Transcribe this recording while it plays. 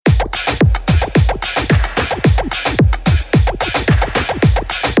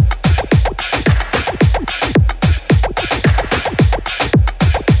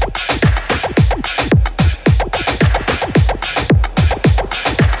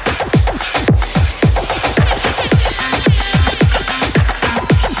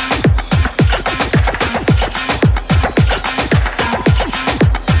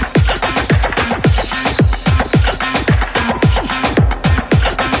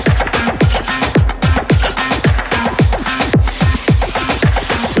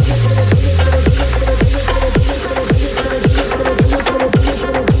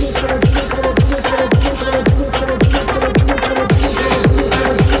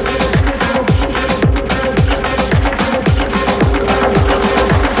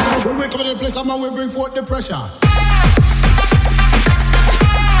and we bring forth the pressure.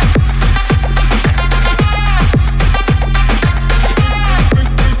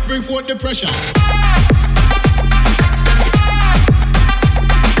 Bring forth the pressure.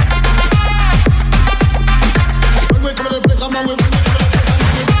 When we come to the place, I'm on we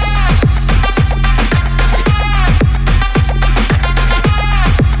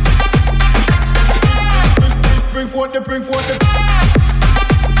bring forth the pressure.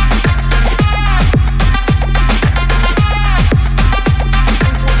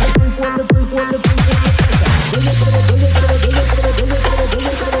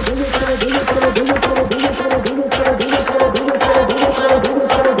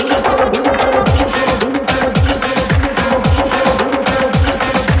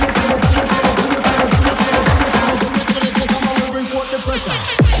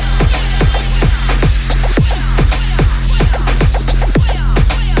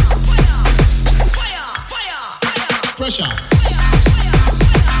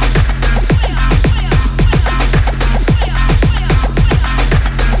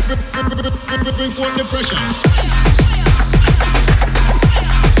 Bring forth the pressure.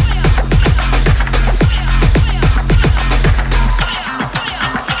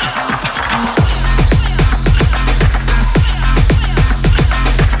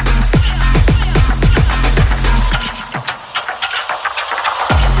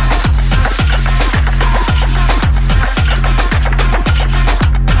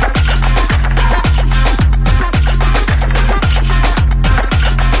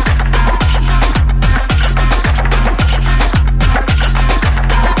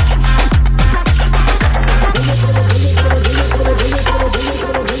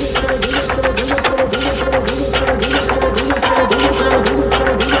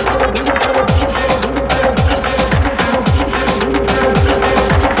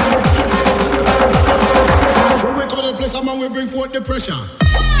 We bring forth the pressure.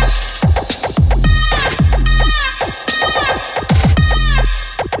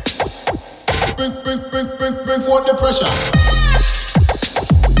 Bring forth the pressure.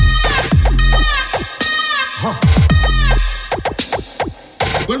 Huh.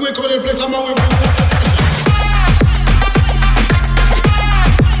 When we come to the place, we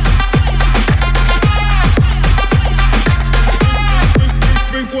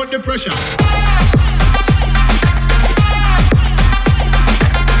bring forth the pressure.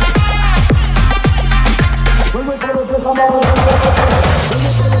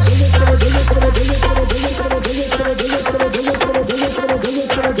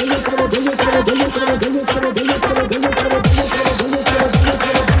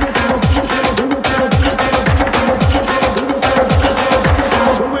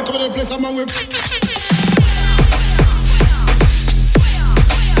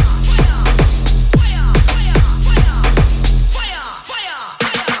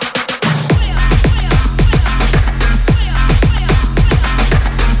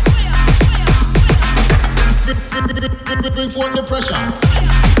 forth the pressure. Bring forth the pressure.